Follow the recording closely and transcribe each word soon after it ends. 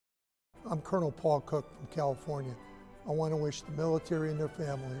I'm Colonel Paul Cook from California. I want to wish the military and their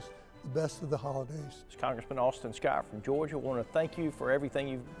families the best of the holidays. It's Congressman Austin Scott from Georgia. I want to thank you for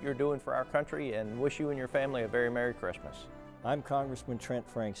everything you're doing for our country and wish you and your family a very Merry Christmas. I'm Congressman Trent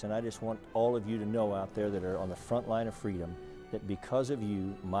Franks, and I just want all of you to know out there that are on the front line of freedom that because of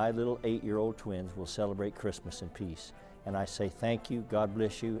you, my little 8-year-old twins will celebrate Christmas in peace. And I say thank you, God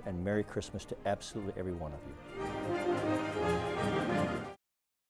bless you, and Merry Christmas to absolutely every one of you.